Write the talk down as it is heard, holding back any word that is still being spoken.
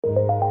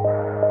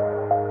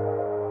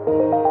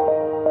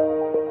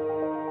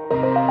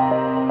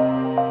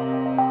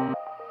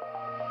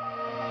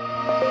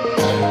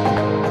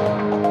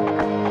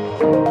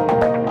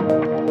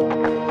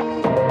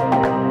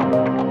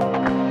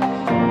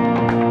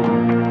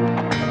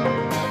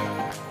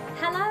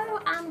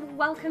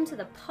welcome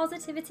to the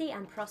Positivity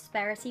and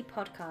Prosperity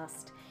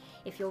Podcast.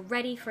 If you're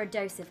ready for a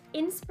dose of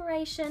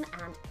inspiration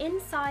and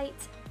insight,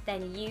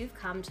 then you've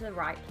come to the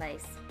right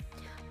place.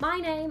 My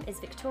name is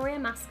Victoria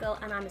Maskell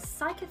and I'm a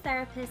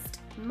psychotherapist,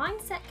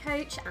 mindset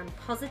coach and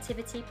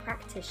positivity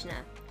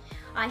practitioner.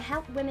 I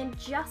help women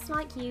just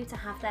like you to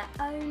have their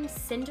own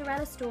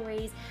Cinderella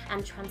stories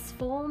and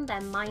transform their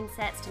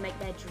mindsets to make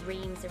their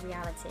dreams a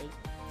reality.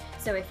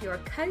 So if you're a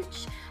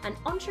coach, an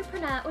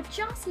entrepreneur, or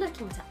just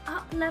looking to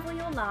up-level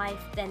your life,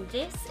 then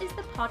this is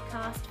the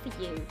podcast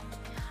for you.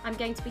 I'm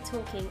going to be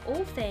talking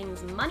all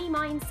things money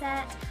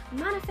mindset,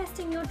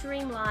 manifesting your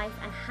dream life,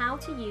 and how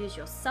to use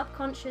your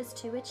subconscious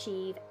to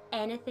achieve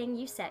anything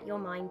you set your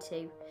mind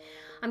to.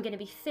 I'm going to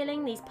be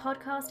filling these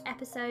podcast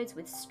episodes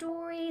with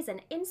stories and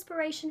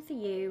inspiration for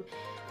you,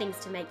 things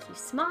to make you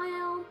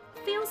smile,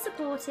 feel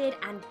supported,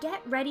 and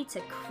get ready to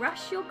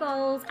crush your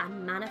goals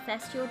and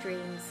manifest your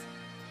dreams.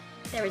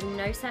 There is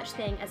no such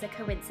thing as a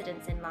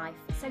coincidence in life,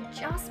 so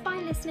just by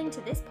listening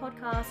to this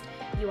podcast,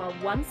 you are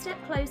one step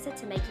closer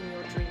to making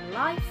your dream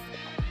life,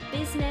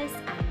 business,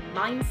 and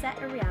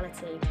mindset a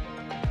reality.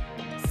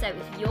 So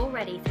if you're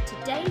ready for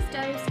today's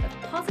dose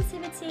of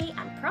positivity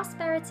and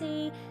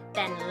prosperity,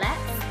 then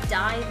let's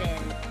dive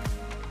in.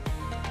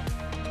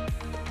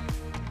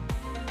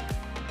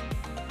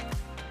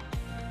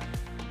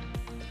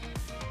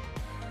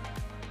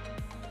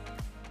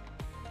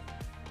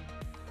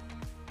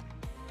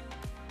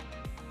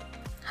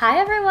 Hi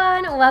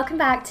everyone, welcome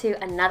back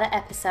to another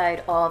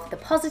episode of the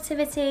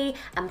Positivity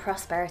and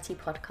Prosperity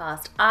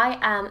Podcast. I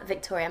am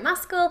Victoria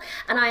Maskell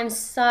and I am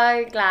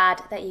so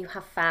glad that you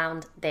have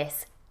found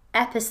this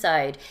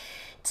episode.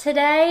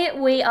 Today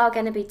we are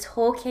going to be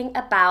talking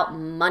about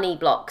money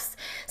blocks.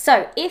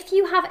 So if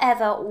you have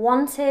ever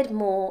wanted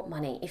more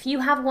money, if you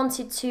have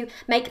wanted to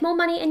make more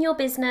money in your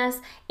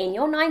business, in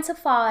your 9 to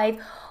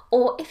 5,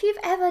 or if you've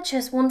ever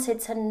just wanted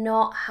to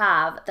not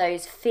have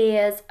those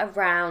fears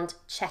around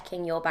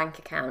checking your bank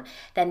account,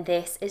 then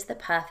this is the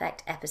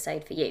perfect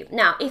episode for you.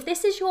 Now, if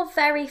this is your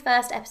very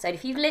first episode,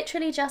 if you've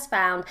literally just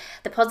found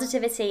the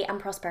Positivity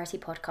and Prosperity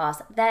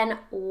Podcast, then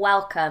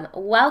welcome.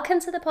 Welcome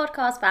to the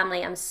podcast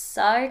family. I'm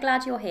so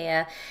glad you're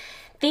here.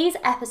 These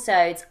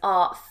episodes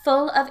are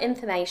full of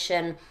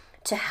information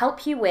to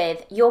help you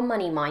with your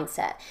money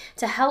mindset,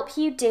 to help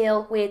you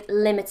deal with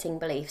limiting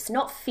beliefs,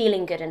 not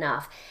feeling good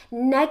enough,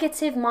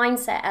 negative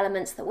mindset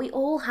elements that we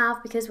all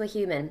have because we're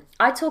human.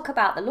 I talk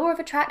about the law of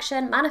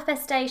attraction,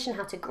 manifestation,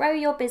 how to grow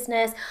your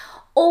business,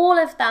 all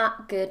of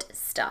that good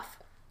stuff.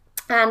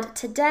 And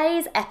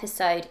today's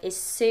episode is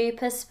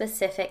super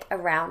specific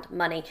around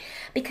money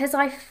because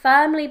I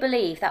firmly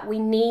believe that we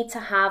need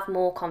to have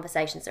more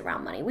conversations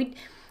around money.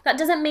 That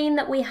doesn't mean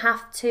that we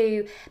have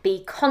to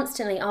be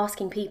constantly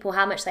asking people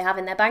how much they have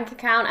in their bank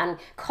account and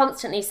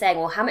constantly saying,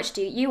 well, how much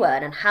do you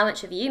earn and how much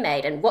have you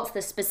made and what's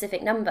the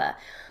specific number?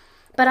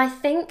 But I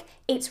think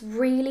it's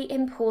really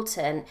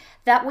important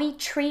that we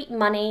treat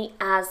money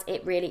as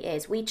it really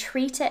is. We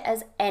treat it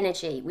as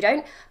energy. We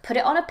don't put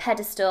it on a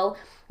pedestal.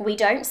 We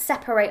don't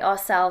separate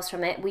ourselves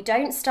from it. We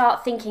don't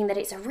start thinking that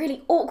it's a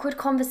really awkward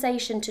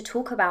conversation to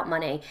talk about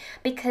money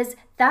because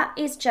that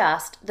is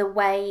just the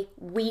way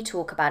we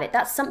talk about it.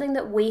 That's something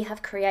that we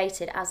have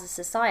created as a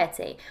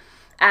society,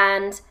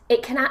 and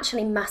it can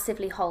actually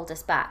massively hold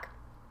us back.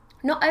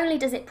 Not only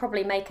does it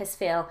probably make us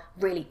feel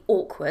really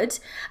awkward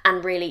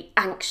and really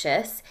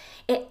anxious,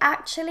 it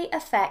actually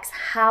affects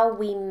how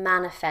we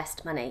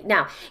manifest money.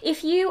 Now,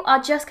 if you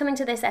are just coming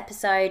to this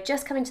episode,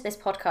 just coming to this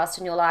podcast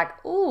and you're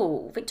like,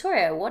 ooh,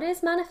 Victoria, what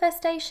is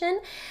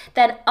manifestation?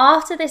 Then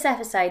after this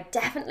episode,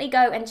 definitely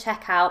go and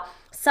check out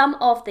some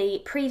of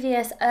the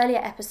previous earlier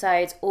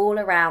episodes all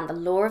around the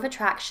law of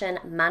attraction,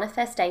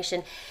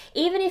 manifestation.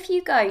 Even if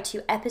you go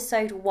to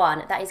episode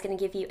 1, that is going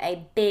to give you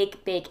a big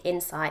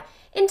insight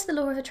into the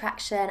law of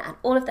attraction and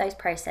all of those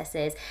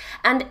processes.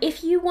 And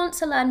if you want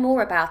to learn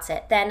more about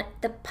it, then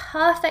the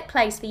perfect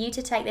place for you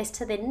to take this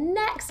to the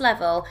next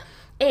level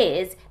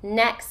is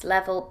Next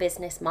Level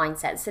Business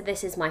Mindset. So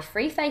this is my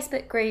free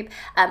Facebook group.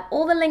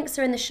 All the links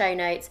are in the show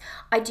notes.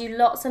 I do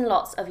lots and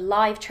lots of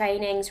live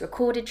trainings,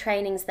 recorded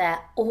trainings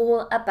there,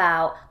 all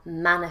about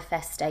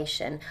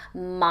manifestation,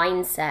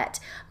 mindset,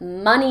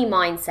 money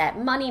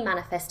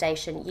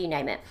manifestation, you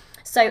name it.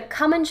 So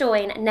come and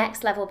join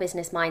Next Level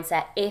Business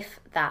Mindset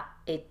if that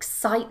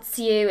excites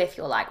you, if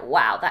you're like,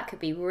 wow, that could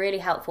be really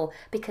helpful,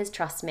 because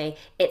trust me,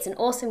 it's an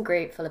awesome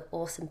group full of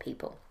awesome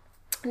people.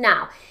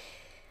 Now,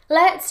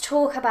 let's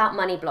talk about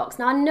money blocks.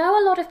 Now, I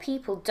know a lot of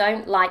people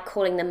don't like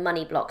calling them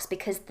money blocks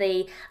because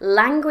the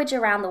language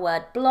around the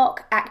word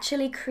block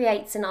actually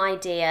creates an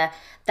idea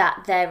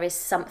that there is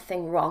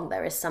something wrong,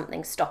 there is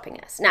something stopping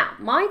us. Now,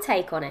 my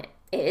take on it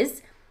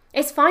is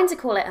it's fine to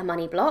call it a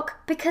money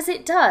block because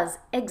it does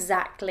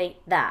exactly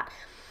that.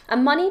 A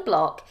money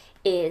block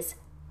is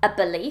a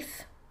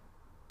belief,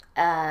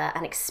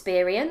 an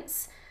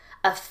experience,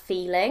 a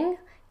feeling.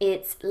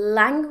 It's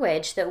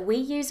language that we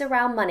use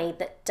around money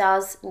that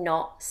does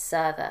not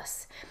serve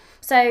us.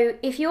 So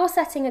if you're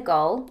setting a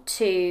goal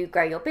to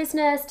grow your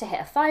business, to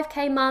hit a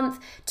 5K month,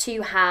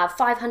 to have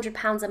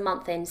 £500 a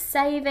month in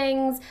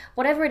savings,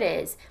 whatever it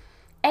is,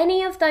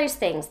 any of those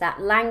things, that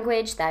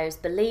language, those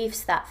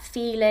beliefs, that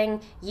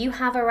feeling you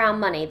have around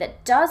money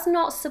that does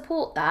not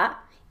support that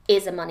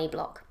is a money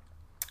block.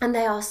 And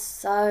they are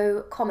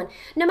so common.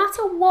 No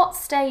matter what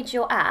stage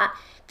you're at,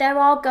 there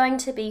are going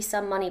to be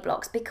some money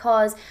blocks,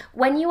 because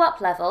when you up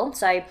level,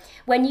 so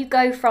when you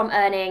go from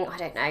earning, I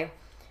don't know,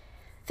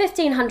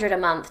 1,500 a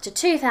month to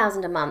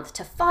 2,000 a month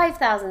to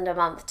 5,000 a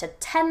month to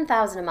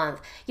 10,000 a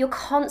month, you're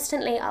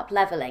constantly up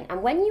leveling.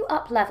 And when you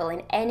up level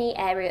in any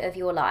area of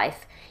your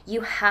life,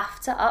 you have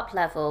to up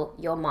level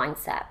your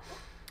mindset.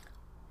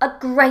 A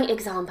great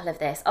example of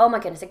this, oh my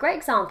goodness, a great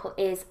example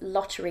is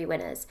lottery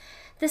winners.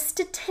 The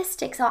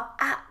statistics are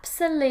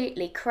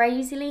absolutely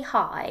crazily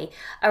high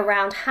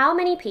around how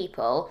many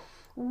people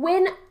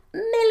win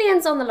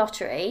millions on the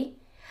lottery,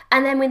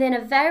 and then within a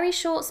very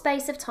short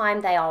space of time,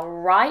 they are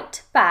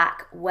right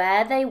back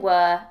where they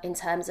were in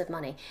terms of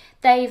money.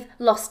 They've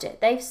lost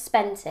it, they've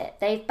spent it,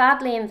 they've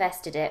badly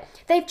invested it,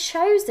 they've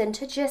chosen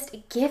to just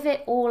give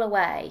it all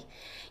away.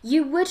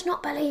 You would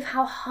not believe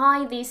how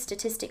high these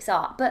statistics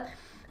are, but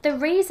the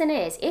reason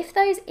is, if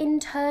those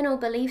internal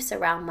beliefs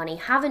around money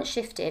haven't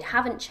shifted,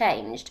 haven't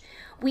changed,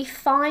 we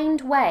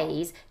find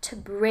ways to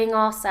bring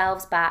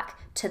ourselves back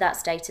to that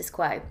status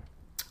quo.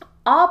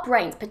 Our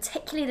brains,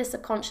 particularly the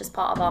subconscious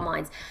part of our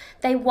minds,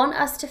 they want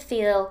us to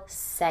feel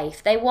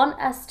safe. They want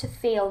us to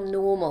feel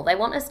normal. They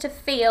want us to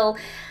feel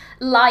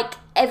like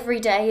every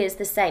day is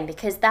the same,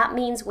 because that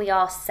means we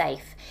are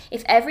safe.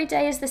 If every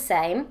day is the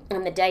same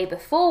and the day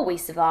before we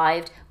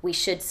survived, we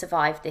should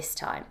survive this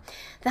time.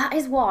 That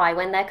is why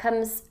when there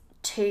comes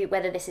to,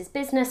 whether this is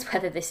business,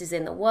 whether this is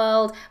in the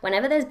world,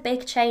 whenever there's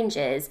big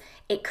changes,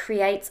 it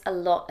creates a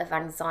lot of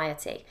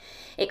anxiety.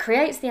 It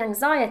creates the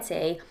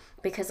anxiety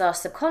because our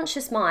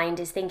subconscious mind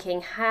is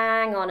thinking,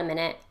 hang on a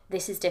minute,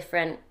 this is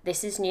different,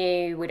 this is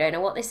new, we don't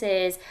know what this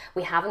is,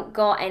 we haven't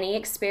got any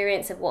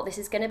experience of what this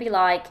is going to be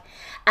like.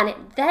 And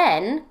it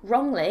then,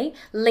 wrongly,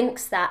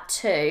 links that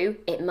to,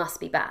 it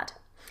must be bad.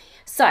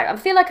 So I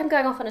feel like I'm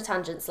going off on a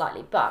tangent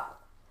slightly, but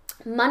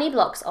money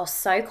blocks are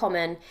so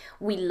common.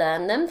 We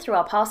learn them through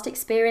our past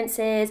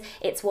experiences.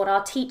 It's what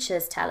our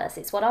teachers tell us.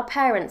 It's what our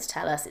parents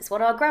tell us. It's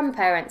what our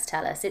grandparents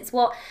tell us. It's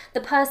what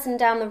the person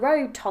down the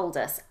road told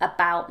us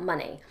about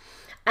money.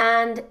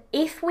 And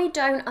if we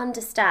don't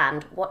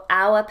understand what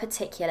our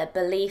particular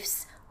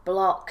beliefs,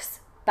 blocks,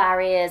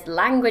 barriers,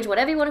 language,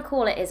 whatever you want to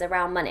call it, is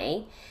around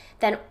money,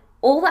 then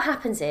all that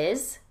happens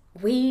is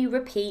we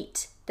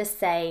repeat the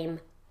same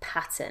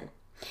pattern.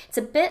 It's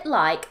a bit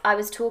like I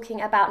was talking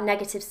about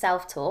negative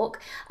self-talk.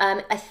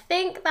 I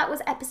think that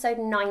was episode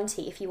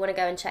 90, if you want to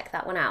go and check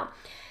that one out.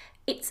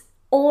 It's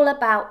all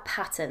about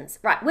patterns.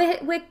 Right,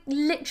 we're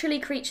literally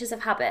creatures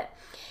of habit.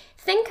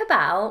 Think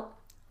about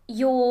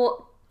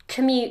your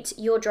commute,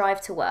 your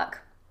drive to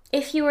work.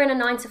 If you were in a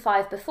 9 to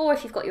 5 before,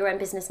 if you've got your own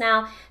business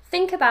now,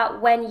 think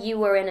about when you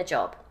were in a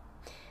job.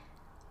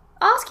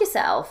 Ask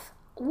yourself,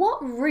 what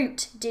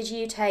route did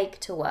you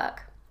take to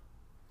work?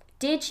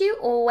 Did you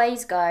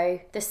always go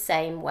the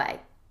same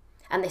way?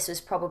 And this was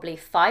probably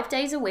 5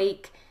 days a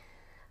week.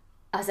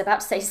 I was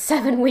about to say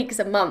 7 weeks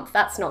a month.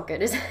 That's not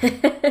good, is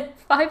it?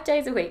 5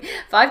 days a week.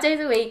 5 days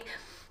a week,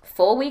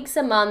 4 weeks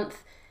a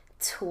month,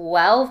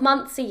 12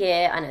 months a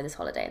year. I know there's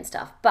holiday and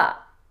stuff,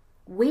 but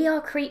we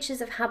are creatures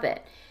of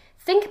habit.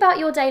 Think about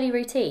your daily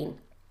routine.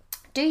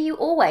 Do you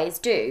always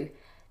do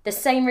the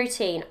same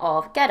routine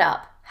of get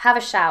up, have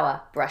a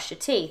shower, brush your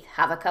teeth,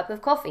 have a cup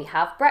of coffee,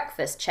 have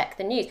breakfast, check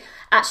the news?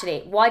 Actually,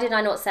 why did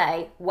I not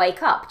say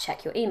wake up,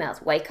 check your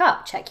emails, wake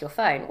up, check your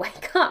phone,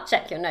 wake up,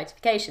 check your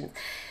notifications?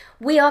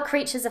 We are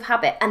creatures of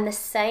habit, and the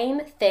same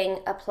thing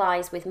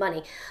applies with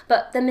money.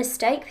 But the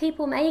mistake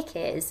people make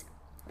is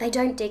they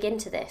don't dig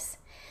into this.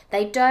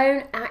 They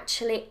don't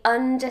actually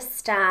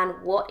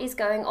understand what is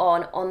going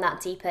on that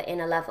deeper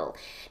inner level.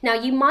 Now,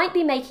 you might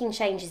be making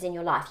changes in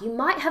your life. You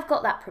might have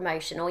got that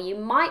promotion, or you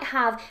might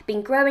have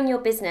been growing your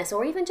business,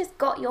 or even just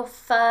got your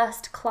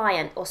first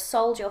client or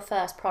sold your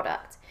first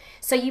product.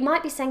 So you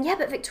might be saying, yeah,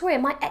 but Victoria,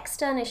 my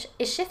external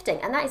is shifting,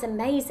 and that is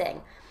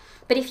amazing.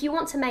 But if you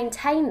want to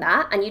maintain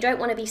that and you don't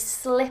want to be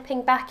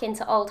slipping back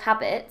into old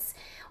habits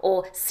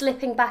or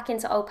slipping back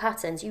into old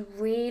patterns, you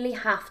really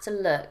have to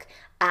look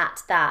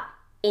at that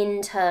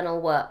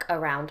internal work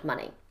around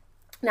money.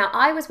 Now,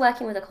 I was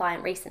working with a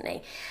client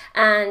recently,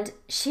 and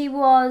she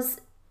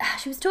was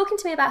talking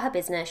to me about her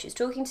business. She was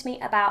talking to me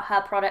about her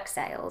product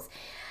sales,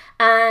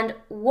 and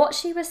what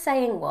she was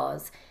saying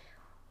was,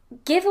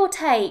 give or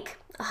take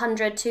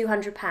 £100,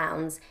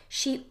 £200,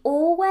 she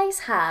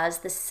always has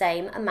the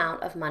same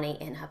amount of money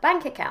in her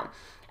bank account.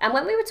 And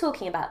when we were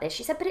talking about this,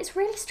 she said, but it's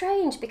really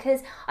strange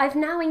because I've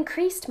now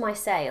increased my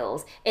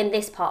sales in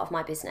this part of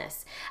my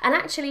business. And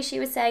actually, she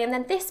was saying, and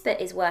then this bit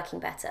is working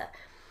better.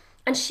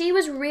 And she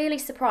was really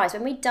surprised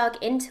when we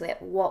dug into it,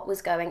 what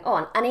was going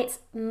on. And it's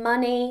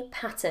money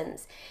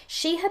patterns.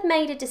 She had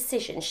made a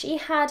decision. She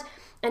had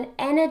an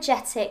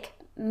energetic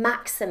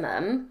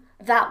maximum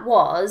that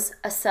was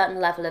a certain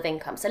level of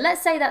income. So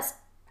let's say that's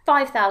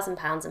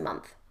 £5,000 a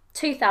month,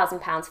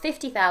 £2,000,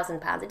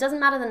 £50,000, it doesn't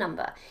matter the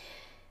number.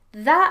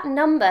 That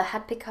number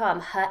had become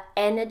her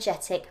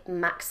energetic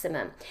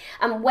maximum.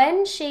 And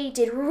when she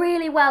did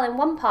really well in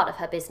one part of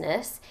her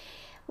business,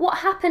 what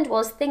happened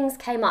was things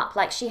came up,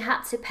 like she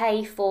had to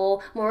pay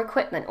for more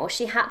equipment, or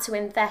she had to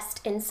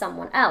invest in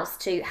someone else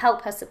to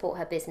help her support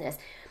her business.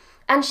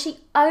 And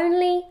she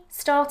only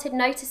started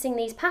noticing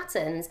these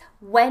patterns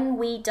when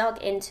we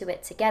dug into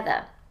it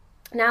together.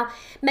 Now,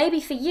 maybe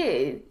for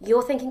you,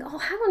 you're thinking, oh,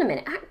 hang on a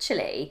minute,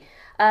 actually,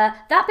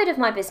 that bit of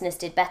my business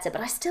did better,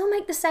 but I still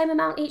make the same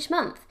amount each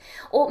month.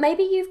 Or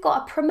maybe you've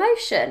got a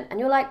promotion and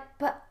you're like,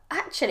 but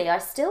actually, I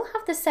still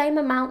have the same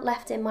amount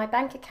left in my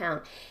bank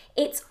account.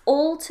 It's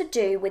all to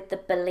do with the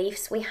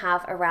beliefs we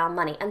have around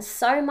money. And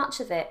so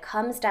much of it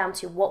comes down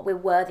to what we're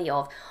worthy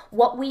of,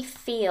 what we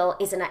feel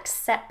is an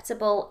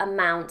acceptable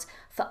amount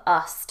for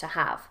us to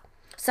have.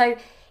 So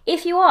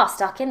if you are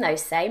stuck in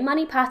those same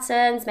money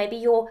patterns, maybe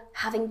you're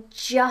having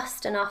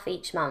just enough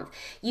each month,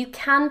 you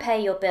can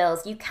pay your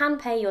bills, you can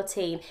pay your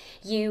team,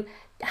 you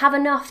have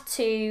enough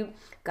to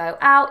go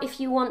out if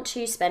you want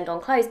to, spend on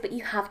clothes, but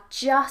you have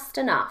just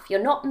enough,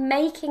 you're not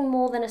making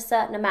more than a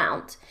certain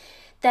amount,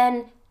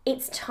 then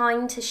it's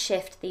time to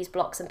shift these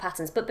blocks and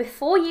patterns. But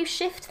before you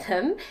shift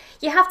them,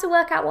 you have to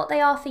work out what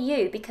they are for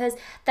you, because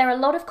there are a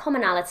lot of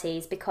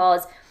commonalities,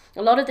 because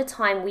a lot of the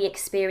time we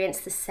experience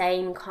the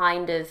same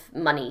kind of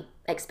money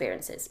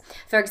experiences.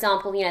 For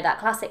example, that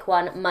classic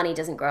one, money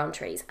doesn't grow on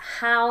trees.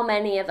 How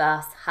many of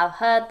us have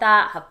heard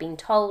that, have been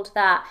told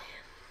that?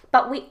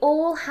 But we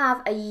all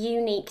have a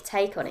unique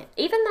take on it.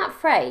 Even that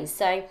phrase,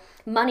 so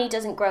money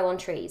doesn't grow on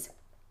trees.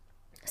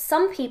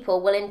 Some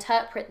people will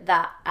interpret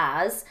that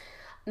as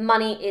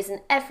money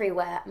isn't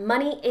everywhere.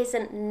 Money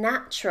isn't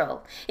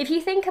natural. If you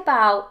think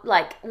about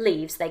like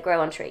leaves, they grow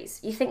on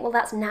trees. You think, well,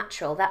 that's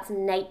natural, that's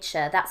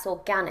nature, that's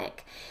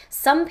organic.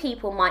 Some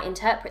people might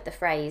interpret the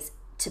phrase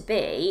to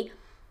be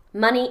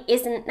money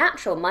isn't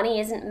natural. Money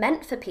isn't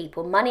meant for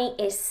people. Money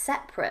is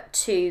separate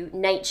to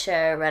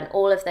nature and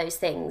all of those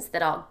things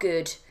that are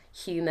good,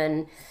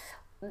 human,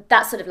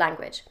 that sort of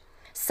language.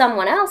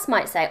 Someone else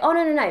might say, oh,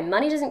 no,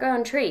 money doesn't grow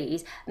on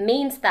trees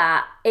means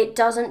that it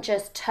doesn't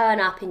just turn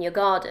up in your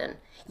garden.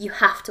 You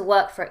have to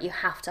work for it, you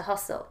have to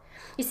hustle.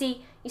 You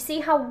see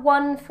how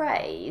one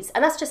phrase,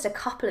 and that's just a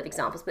couple of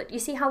examples, but you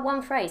see how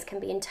one phrase can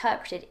be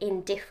interpreted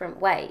in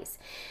different ways.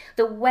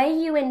 The way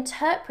you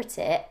interpret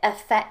it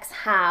affects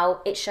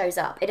how it shows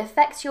up. It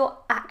affects your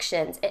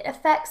actions. It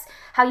affects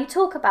how you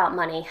talk about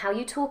money, how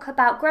you talk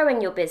about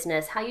growing your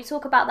business, how you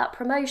talk about that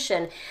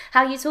promotion,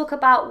 how you talk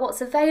about what's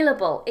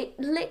available. It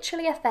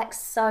literally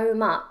affects so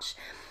much.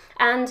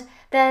 And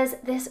there's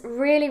this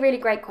really, really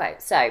great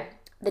quote. So,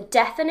 the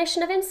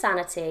definition of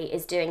insanity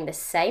is doing the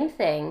same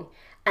thing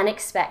and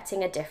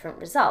expecting a different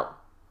result.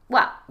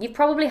 Well, you've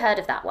probably heard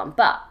of that one,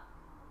 but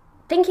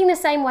thinking the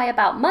same way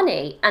about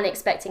money and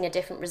expecting a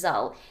different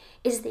result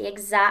is the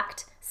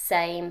exact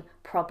same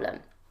problem.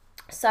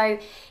 So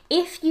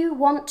if you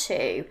want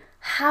to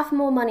have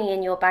more money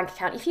in your bank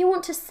account, if you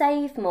want to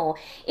save more,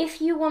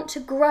 if you want to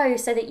grow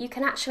so that you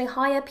can actually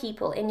hire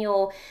people in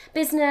your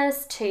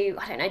business to,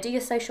 do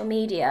your social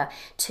media,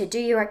 to do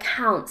your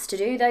accounts, to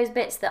do those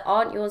bits that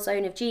aren't your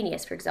zone of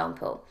genius, for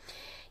example,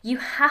 you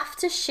have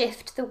to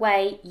shift the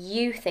way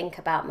you think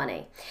about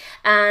money.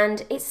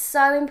 And it's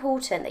so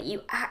important that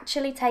you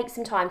actually take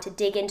some time to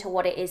dig into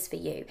what it is for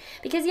you.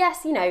 Because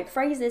yes,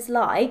 phrases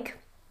like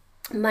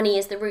money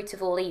is the root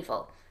of all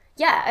evil.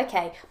 Yeah,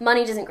 okay,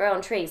 money doesn't grow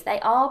on trees. They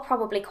are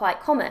probably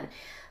quite common,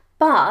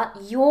 but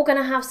you're going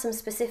to have some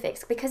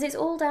specifics because it's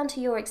all down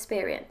to your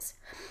experience.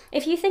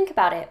 If you think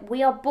about it,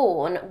 we are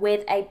born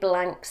with a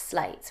blank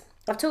slate.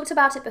 I've talked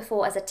about it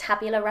before as a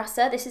tabula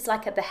rasa. This is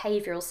like a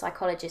behavioral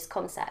psychologist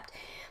concept.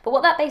 But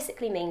what that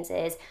basically means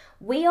is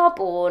we are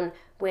born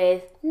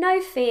with no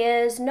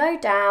fears, no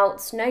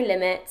doubts, no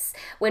limits.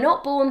 We're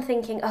not born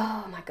thinking,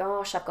 oh my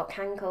gosh, I've got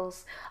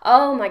cankles.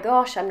 Oh my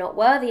gosh, I'm not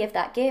worthy of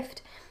that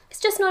gift. It's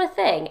just not a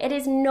thing. It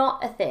is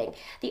not a thing.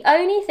 The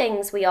only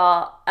things we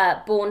are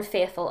born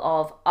fearful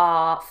of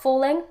are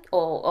falling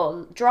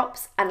or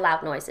drops and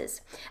loud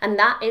noises. And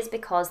that is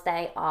because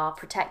they are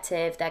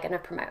protective. They're going to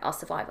promote our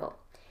survival.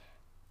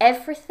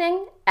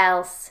 Everything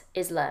else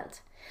is learned.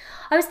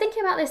 I was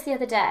thinking about this the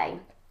other day,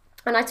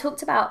 and I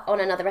talked about on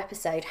another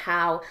episode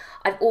how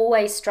I've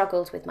always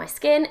struggled with my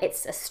skin.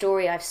 It's a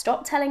story I've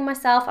stopped telling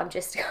myself. I'm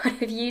just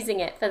kind of using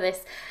it for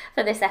this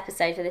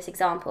episode, for this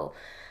example.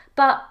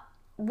 But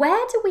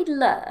where do we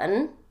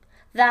learn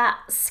that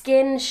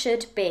skin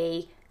should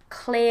be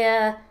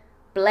clear,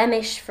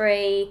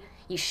 blemish-free?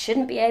 You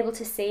shouldn't be able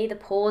to see the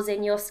pores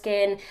in your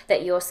skin,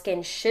 that your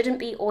skin shouldn't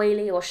be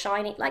oily or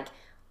shiny. Like,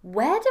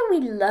 where do we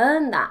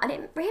learn that? And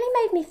it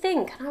really made me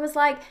think. And I was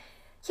like,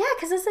 yeah,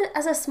 because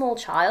as a small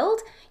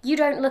child, you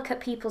don't look at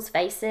people's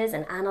faces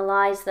and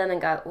analyze them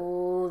and go,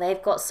 oh,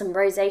 they've got some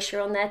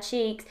rosacea on their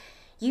cheeks.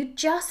 You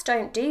just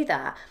don't do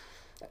that.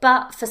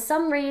 But for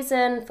some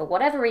reason, for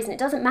whatever reason, it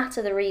doesn't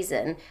matter the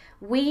reason,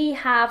 we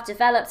have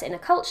developed in a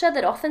culture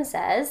that often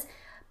says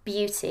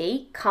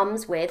beauty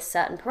comes with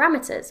certain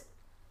parameters.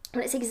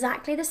 And it's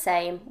exactly the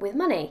same with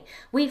money.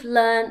 We've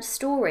learned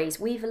stories,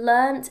 we've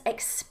learned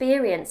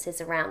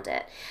experiences around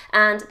it.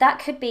 And that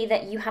could be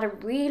that you had a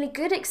really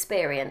good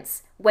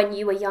experience when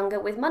you were younger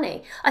with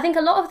money. I think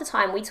a lot of the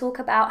time we talk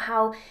about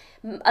how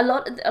a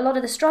lot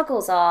of the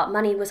struggles are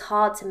money was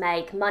hard to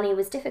make, money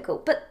was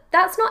difficult, but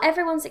that's not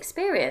everyone's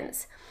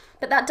experience.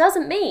 But that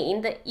doesn't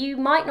mean that you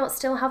might not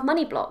still have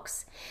money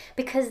blocks,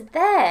 because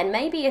then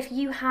maybe if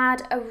you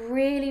had a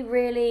really,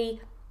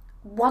 really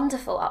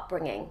wonderful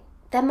upbringing,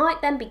 there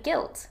might then be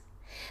guilt.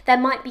 There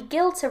might be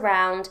guilt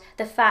around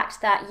the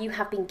fact that you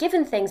have been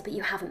given things but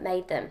you haven't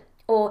made them,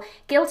 or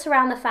guilt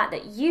around the fact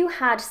that you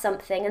had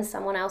something and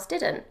someone else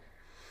didn't.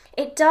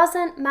 It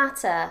doesn't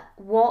matter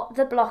what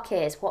the block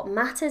is. What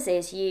matters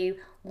is you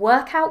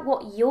work out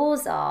what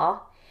yours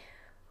are.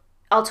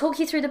 I'll talk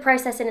you through the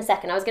process in a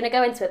second. I was going to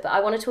go into it, but I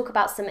want to talk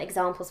about some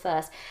examples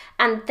first.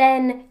 And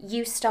then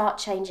you start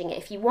changing it.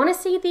 If you want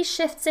to see these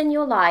shifts in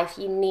your life,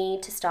 you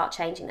need to start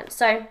changing them.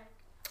 So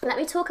let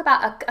me talk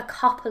about a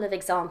couple of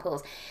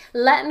examples.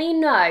 Let me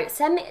know,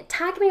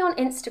 tag me on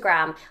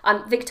Instagram.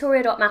 I'm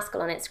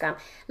victoria.maskell on Instagram.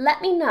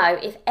 Let me know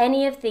if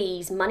any of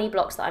these money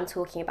blocks that I'm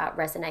talking about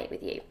resonate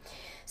with you.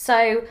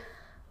 So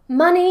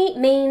money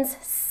means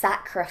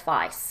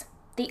sacrifice.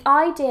 The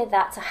idea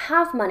that to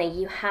have money,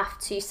 you have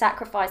to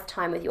sacrifice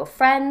time with your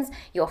friends,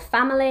 your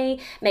family.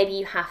 Maybe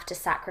you have to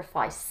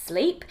sacrifice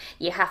sleep.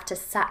 You have to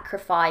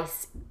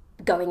sacrifice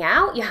going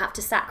out. You have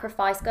to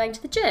sacrifice going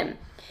to the gym.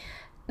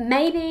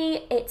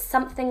 Maybe it's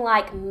something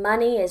like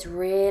money is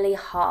really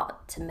hard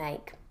to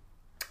make.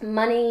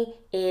 Money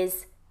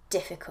is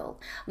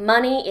difficult.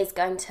 Money is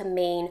going to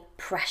mean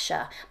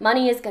pressure.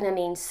 Money is going to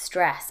mean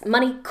stress.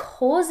 Money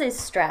causes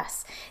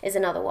stress is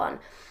another one.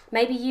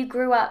 Maybe you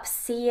grew up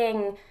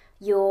seeing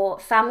your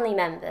family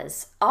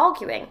members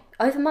arguing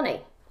over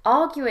money,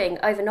 arguing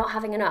over not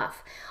having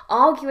enough,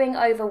 arguing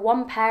over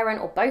one parent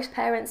or both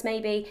parents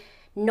maybe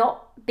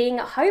not being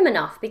at home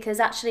enough because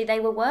actually they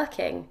were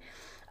working.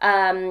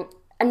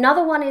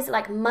 Another one is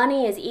like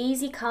money is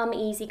easy come,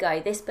 easy go.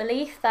 This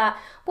belief that,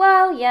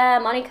 well, yeah,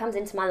 money comes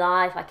into my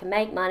life, I can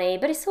make money,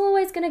 but it's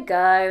always going to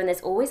go and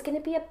there's always going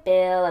to be a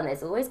bill and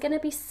there's always going to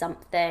be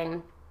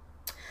something.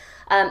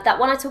 That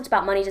one I talked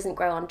about, money doesn't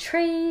grow on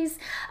trees.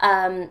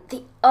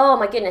 Oh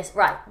my goodness,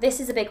 right, this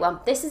is a big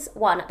one. This is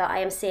one that I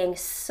am seeing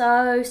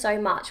so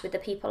much with the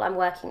people I'm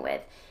working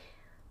with.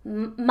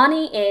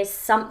 Money is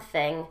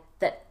something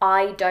that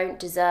I don't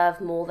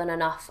deserve more than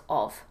enough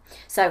of.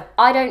 So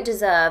I don't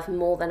deserve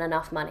more than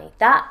enough money.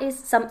 That is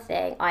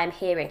something I am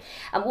hearing.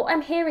 And what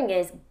I'm hearing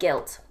is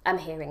guilt. I'm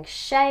hearing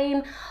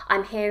shame.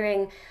 I'm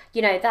hearing,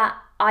 that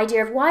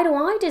idea of, why do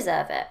I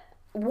deserve it?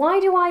 Why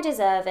do I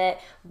deserve it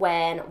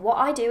when what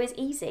I do is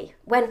easy,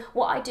 when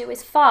what I do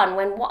is fun,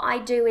 when what I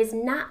do is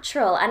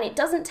natural and it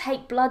doesn't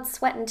take blood,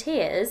 sweat and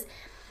tears?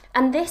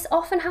 And this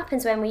often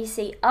happens when we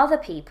see other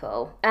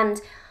people.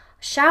 And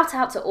shout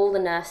out to all the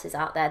nurses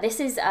out there. This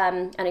is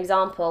an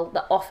example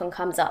that often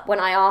comes up when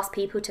I ask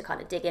people to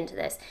kind of dig into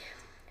this.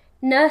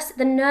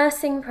 The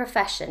nursing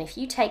profession, if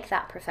you take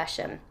that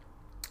profession,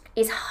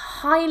 is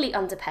highly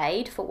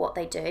underpaid for what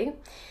they do.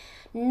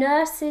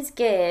 Nurses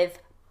give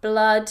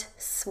blood,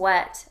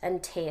 sweat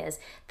and tears.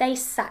 They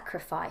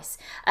sacrifice.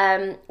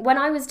 When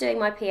I was doing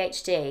my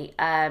PhD,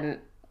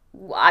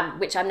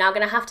 which I'm now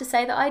going to have to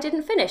say that I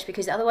didn't finish,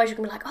 because otherwise you're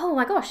going to be like, oh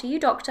my gosh, are you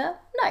doctor?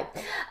 No.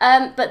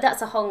 But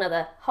that's a whole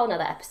nother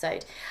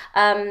episode.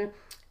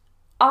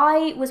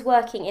 I was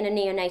working in a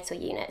neonatal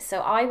unit.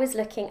 So I was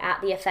looking at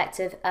the effect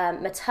of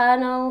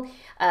maternal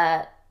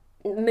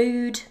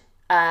mood,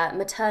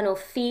 maternal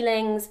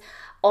feelings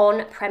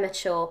on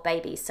premature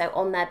babies, so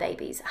on their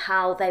babies,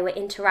 how they were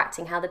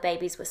interacting, how the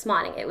babies were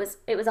smiling. It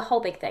was a whole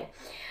big thing.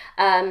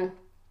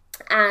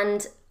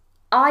 And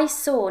I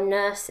saw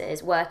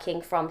nurses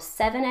working from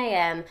 7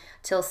 a.m.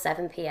 till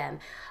 7 p.m.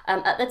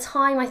 At the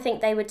time, I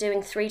think they were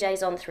doing 3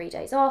 days on, 3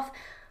 days off,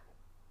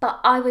 but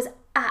I was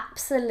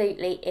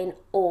absolutely in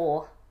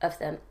awe of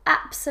them,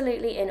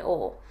 absolutely in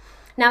awe.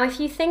 Now, if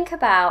you think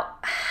about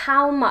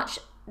how much,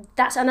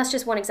 that's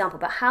just one example,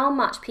 but how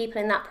much people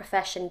in that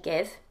profession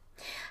give,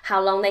 how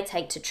long they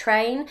take to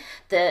train,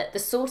 the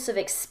sorts of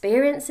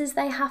experiences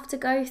they have to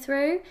go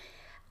through,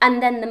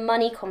 and then the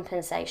money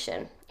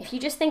compensation. If you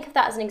just think of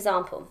that as an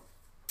example,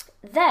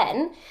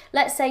 then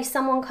let's say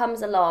someone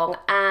comes along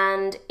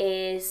and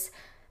is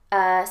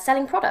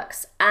selling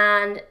products,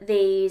 and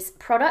these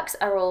products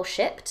are all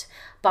shipped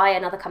by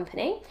another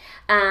company,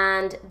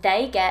 and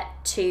they get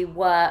to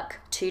work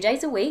 2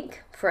 days a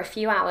week for a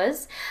few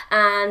hours,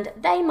 and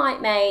they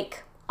might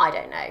make, I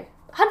don't know,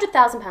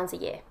 £100,000 a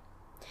year.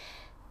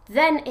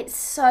 Then it's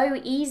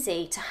so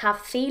easy to have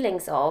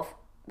feelings of,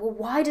 well,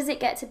 why does it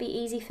get to be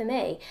easy for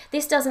me?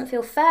 This doesn't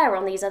feel fair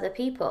on these other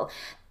people.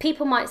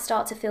 People might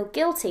start to feel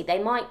guilty.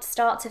 They might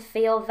start to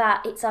feel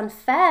that it's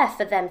unfair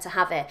for them to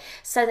have it.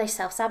 So they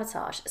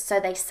self-sabotage, so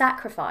they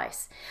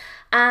sacrifice.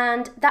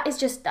 And that is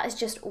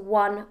just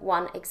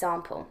one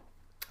example.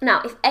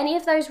 Now, if any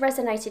of those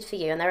resonated for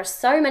you, and there are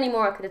so many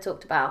more I could have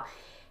talked about,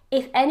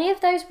 If any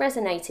of those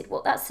resonated,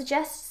 what that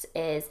suggests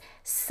is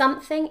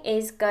something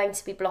is going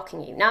to be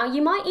blocking you. Now,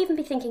 you might even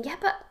be thinking, yeah,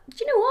 but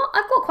do you know what?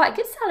 I've got quite a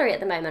good salary at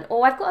the moment,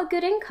 or I've got a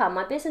good income.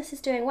 My business is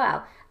doing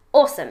well.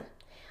 Awesome.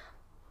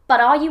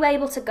 But are you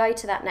able to go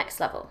to that next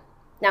level?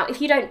 Now,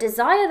 if you don't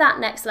desire that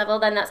next level,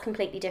 then that's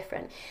completely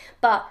different.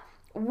 But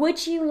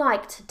would you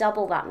like to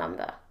double that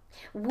number?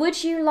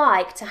 Would you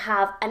like to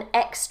have an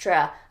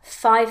extra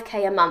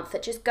 5K a month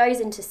that just goes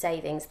into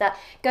savings, that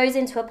goes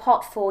into a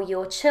pot for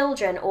your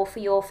children or for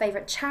your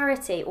favorite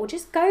charity, or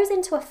just goes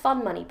into a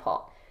fun money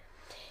pot?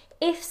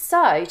 If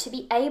so, to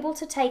be able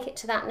to take it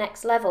to that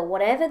next level,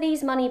 whatever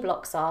these money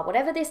blocks are,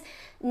 whatever this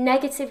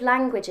negative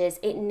language is,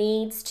 it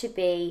needs to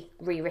be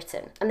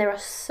rewritten. And there are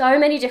so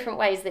many different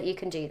ways that you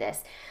can do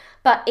this,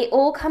 but it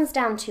all comes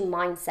down to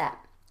mindset.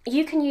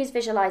 You can use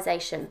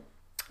visualization.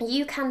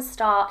 You can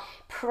start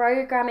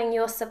programming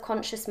your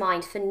subconscious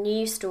mind for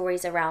new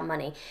stories around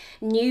money,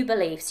 new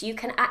beliefs. You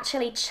can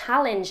actually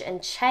challenge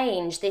and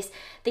change this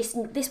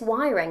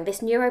wiring,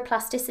 this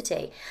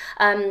neuroplasticity.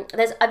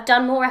 I've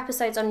done more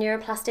episodes on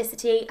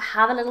neuroplasticity.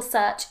 Have a little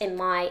search in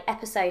my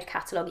episode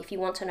catalogue if you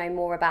want to know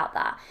more about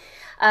that.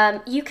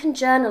 You can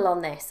journal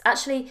on this.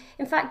 Actually,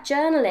 in fact,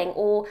 journaling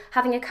or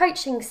having a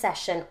coaching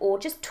session or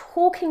just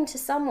talking to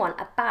someone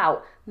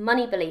about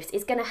money beliefs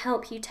is going to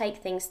help you take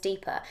things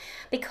deeper,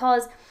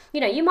 because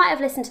you might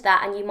have listened to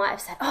that and you might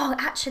have said, oh,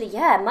 actually,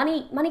 yeah,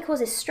 money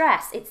causes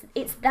stress.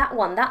 It's that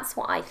one. That's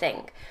what I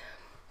think.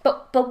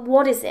 But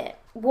what is it?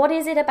 What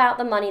is it about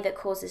the money that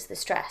causes the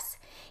stress?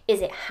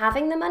 Is it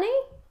having the money?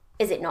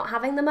 Is it not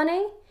having the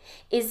money?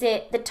 Is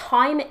it the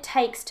time it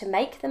takes to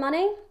make the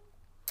money?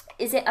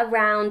 Is it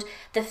around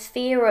the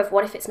fear of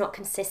what if it's not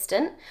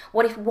consistent?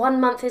 What if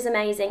 1 month is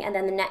amazing and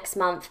then the next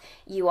month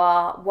you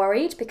are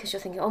worried because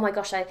you're thinking, oh my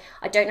gosh,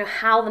 I don't know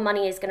how the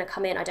money is going to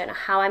come in. I don't know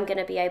how I'm going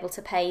to be able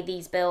to pay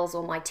these bills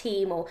or my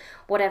team or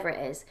whatever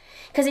it is.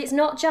 Because it's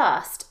not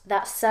just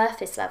that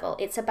surface level.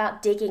 It's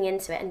about digging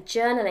into it. And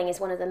journaling is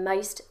one of the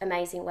most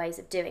amazing ways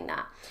of doing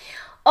that.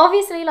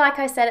 Obviously, like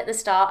I said at the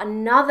start,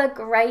 another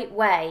great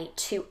way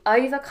to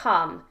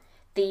overcome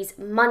these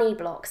money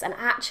blocks and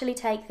actually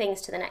take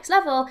things to the next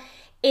level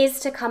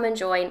is to come and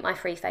join my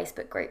free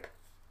Facebook group.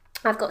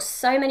 I've got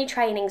so many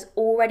trainings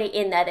already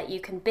in there that you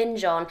can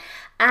binge on,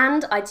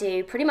 and I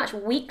do pretty much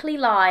weekly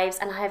lives,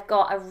 and I have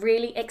got a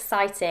really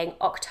exciting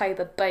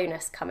October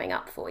bonus coming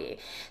up for you.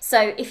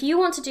 So if you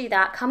want to do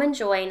that, come and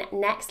join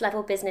Next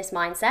Level Business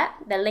Mindset.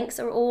 The links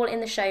are all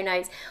in the show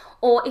notes,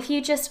 or if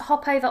you just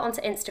hop over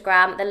onto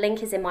Instagram, the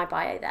link is in my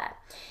bio there.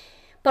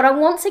 But I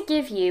want to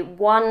give you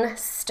one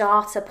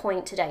starter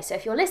point today. So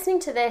if you're listening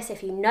to this,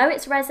 if you know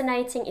it's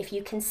resonating, if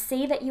you can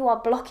see that you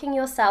are blocking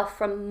yourself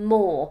from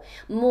more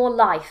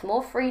life,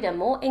 more freedom,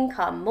 more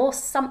income, more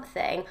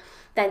something,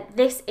 then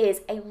this is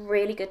a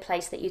really good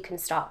place that you can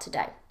start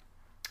today.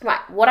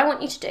 Right, what I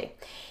want you to do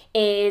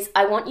is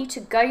I want you to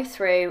go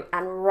through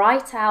and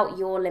write out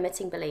your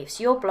limiting beliefs,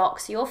 your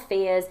blocks, your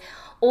fears,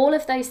 all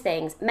of those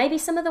things. Maybe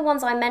some of the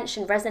ones I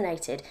mentioned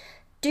resonated.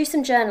 Do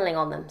some journaling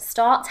on them.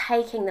 Start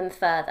taking them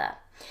further.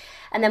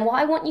 And then what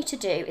I want you to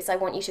do is I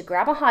want you to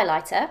grab a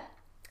highlighter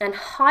and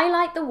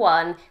highlight the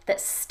one that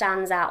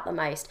stands out the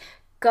most.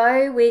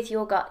 Go with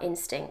your gut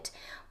instinct.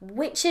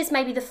 Which is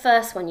maybe the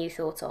first one you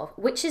thought of?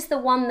 Which is the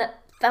one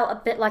that felt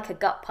a bit like a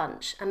gut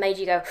punch and made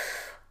you go,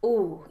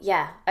 ooh,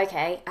 yeah,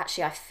 okay,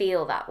 actually I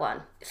feel that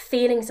one.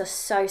 Feelings are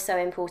so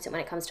important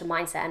when it comes to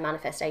mindset and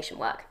manifestation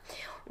work.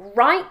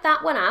 Write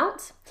that one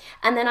out,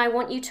 and then I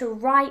want you to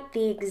write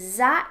the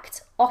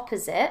exact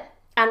opposite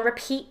and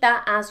repeat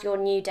that as your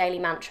new daily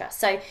mantra.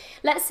 So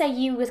let's say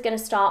you was going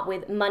to start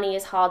with money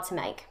is hard to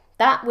make.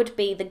 That would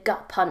be the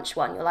gut punch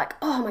one. You're like,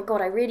 oh my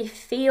God, I really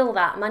feel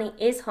that money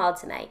is hard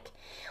to make.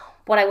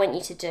 What I want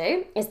you to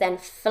do is then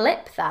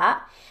flip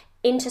that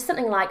into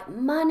something like,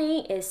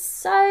 money is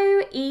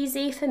so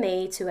easy for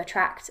me to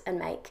attract and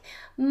make.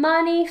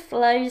 Money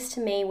flows to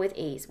me with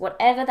ease,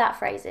 whatever that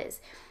phrase is.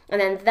 And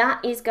then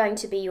that is going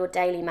to be your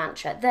daily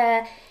mantra.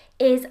 There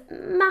is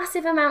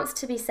massive amounts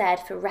to be said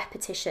for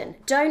repetition.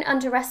 Don't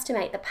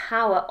underestimate the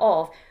power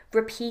of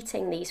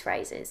repeating these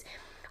phrases.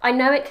 I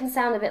know it can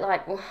sound a bit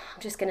like, I'm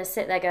just going to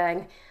sit there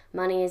going,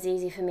 money is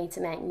easy for me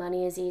to make.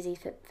 Money is easy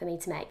for me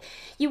to make.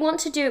 You want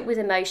to do it with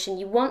emotion.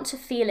 You want to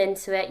feel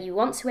into it. You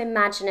want to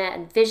imagine it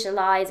and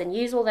visualize and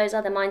use all those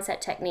other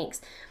mindset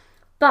techniques.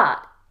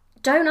 But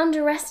don't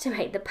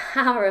underestimate the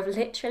power of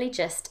literally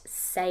just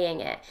saying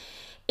it.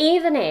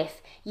 Even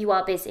if you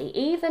are busy,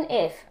 even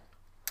if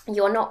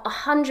you're not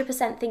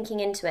 100% thinking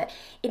into it,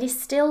 it is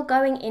still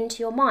going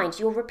into your mind.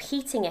 You're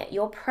repeating it,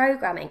 you're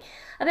programming.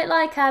 A bit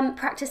like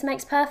practice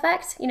makes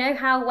perfect. You know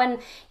how when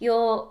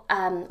you're,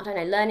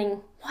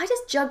 learning, why does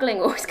juggling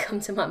always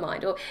come to my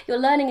mind? Or you're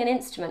learning an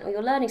instrument or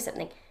you're learning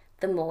something.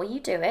 The more you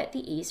do it,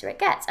 the easier it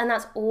gets. And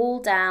that's all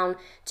down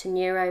to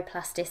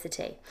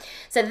neuroplasticity.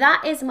 So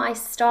that is my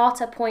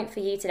starter point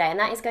for you today. And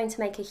that is going to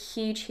make a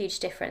huge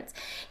difference.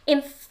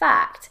 In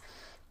fact,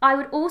 I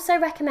would also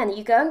recommend that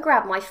you go and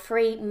grab my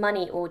free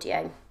money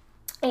audio.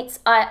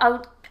 I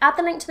would add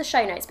the link to the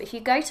show notes, but if you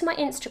go to my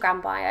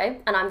Instagram bio,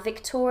 and I'm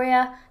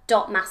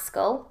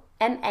victoria.maskell,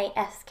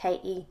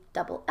 MASKELL,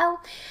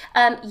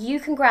 you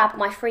can grab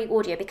my free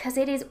audio, because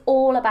it is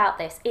all about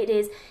this. It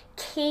is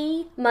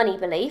key money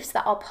beliefs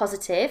that are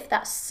positive,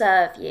 that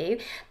serve you,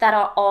 that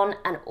are on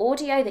an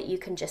audio that you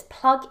can just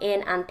plug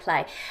in and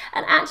play.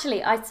 And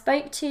actually, I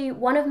spoke to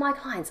one of my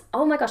clients.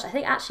 Oh my gosh, I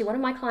think actually one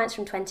of my clients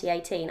from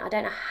 2018. I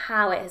don't know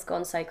how it has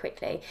gone so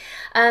quickly.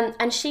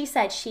 And she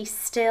said she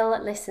still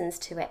listens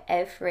to it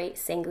every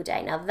single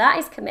day. Now that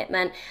is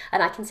commitment,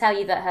 and I can tell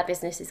you that her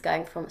business is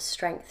going from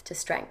strength to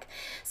strength.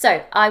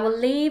 So I will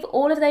leave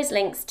all of those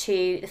links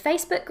to the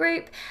Facebook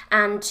group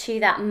and to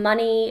that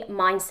money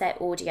mindset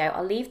audio.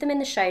 I'll leave them in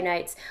the show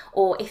notes,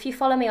 or if you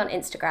follow me on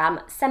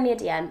Instagram, send me a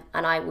DM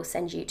and I will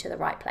send you to the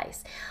right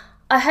place.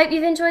 I hope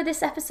you've enjoyed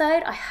this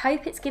episode. I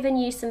hope it's given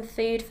you some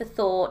food for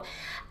thought,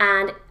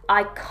 and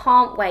I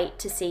can't wait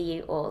to see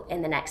you all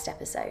in the next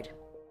episode.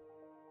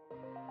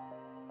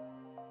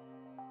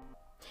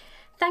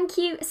 Thank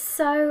you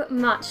so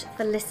much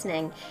for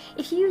listening.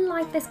 If you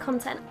like this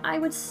content, I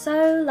would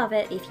so love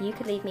it if you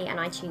could leave me an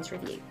iTunes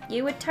review.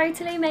 You would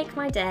totally make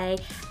my day,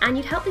 and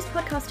you'd help this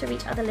podcast to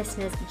reach other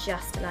listeners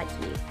just like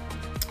you.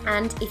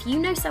 And if you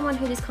know someone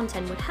who this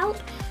content would help,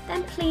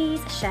 then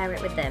please share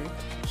it with them.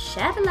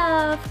 Share the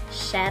love,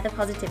 share the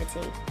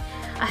positivity.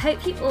 I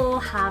hope you all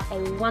have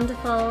a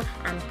wonderful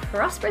and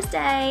prosperous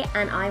day,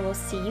 and I will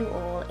see you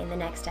all in the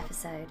next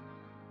episode.